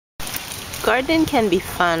Gardening can be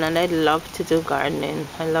fun, and I love to do gardening.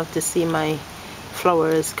 I love to see my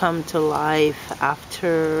flowers come to life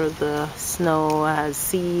after the snow has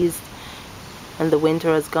ceased and the winter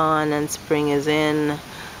is gone and spring is in.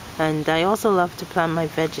 And I also love to plant my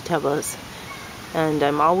vegetables, and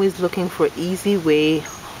I'm always looking for easy way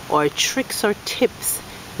or tricks or tips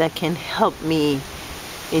that can help me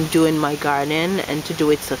in doing my garden and to do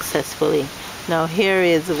it successfully. Now here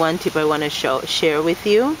is one tip I want to share with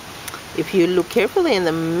you. If you look carefully in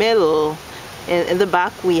the middle, in the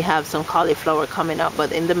back we have some cauliflower coming up,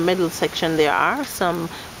 but in the middle section there are some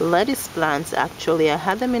lettuce plants. Actually, I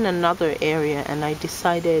had them in another area and I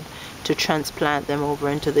decided to transplant them over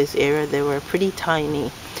into this area. They were pretty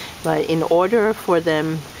tiny, but in order for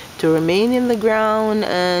them to remain in the ground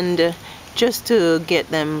and just to give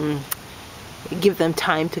them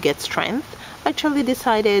time to get strength, I actually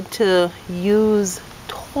decided to use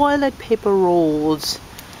toilet paper rolls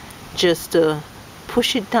just to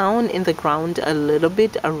push it down in the ground a little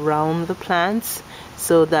bit around the plants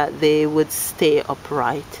so that they would stay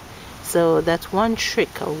upright. So that's one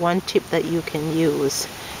trick or one tip that you can use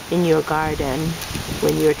in your garden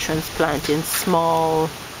when you're transplanting small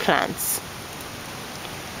plants.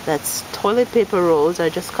 That's toilet paper rolls. I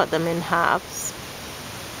just cut them in halves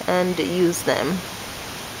and use them.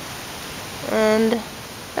 And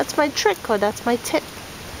that's my trick, or that's my tip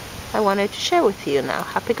I wanted to share with you now.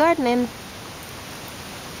 Happy gardening!